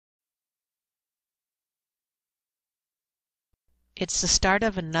It's the start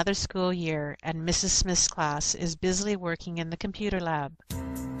of another school year, and Mrs. Smith's class is busily working in the computer lab.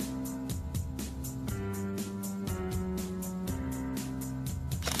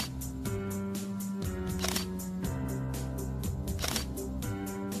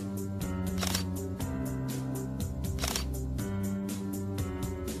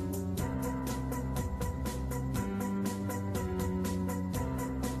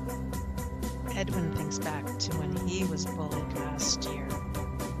 Edwin thinks back to when he was bullied last year.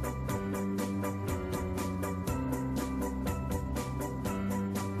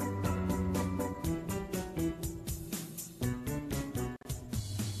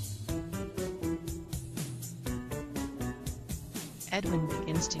 Edwin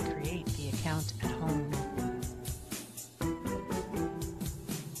begins to create the account at home.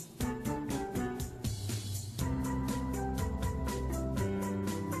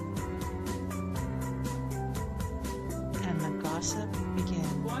 And the gossip begins.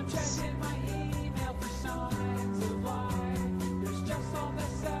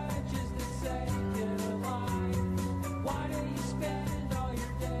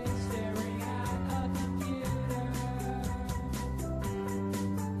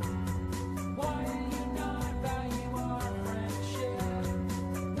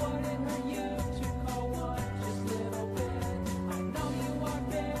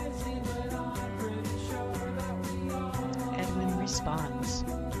 Edwin responds.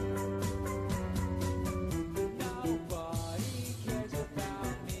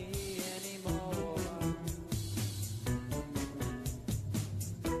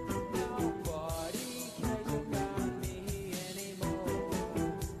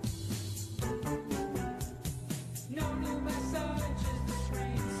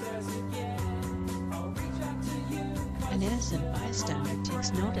 An innocent bystander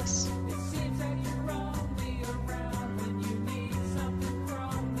takes notice.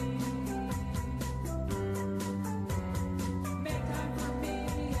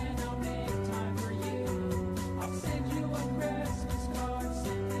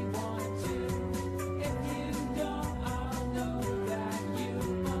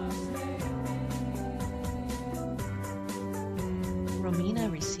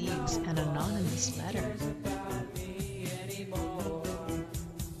 Romina receives an anonymous letter.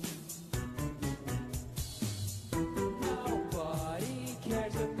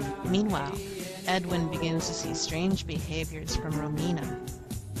 Meanwhile, Edwin begins to see strange behaviors from Romina.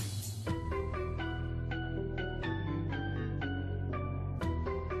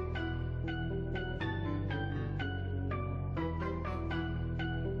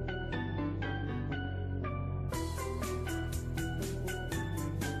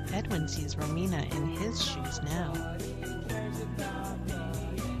 Edwin sees Romina in his shoes now.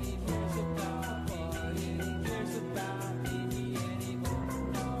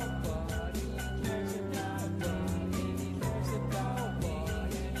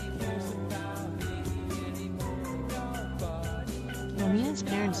 Romina's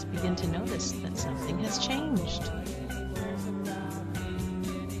parents begin to notice that something has changed.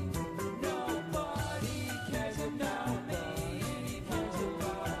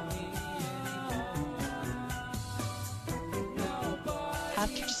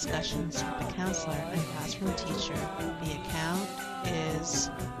 After discussions with the counselor and classroom teacher, the account is...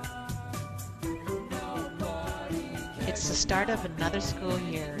 It's the start of another school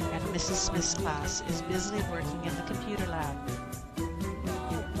year, and Mrs. Smith's class is busily working in the computer lab.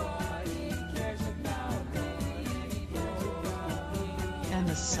 And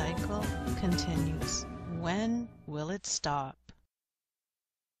the cycle continues. When will it stop?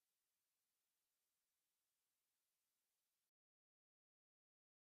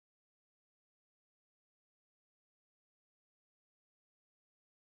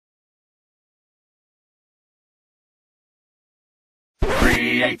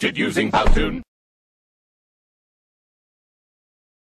 Created using Powtoon.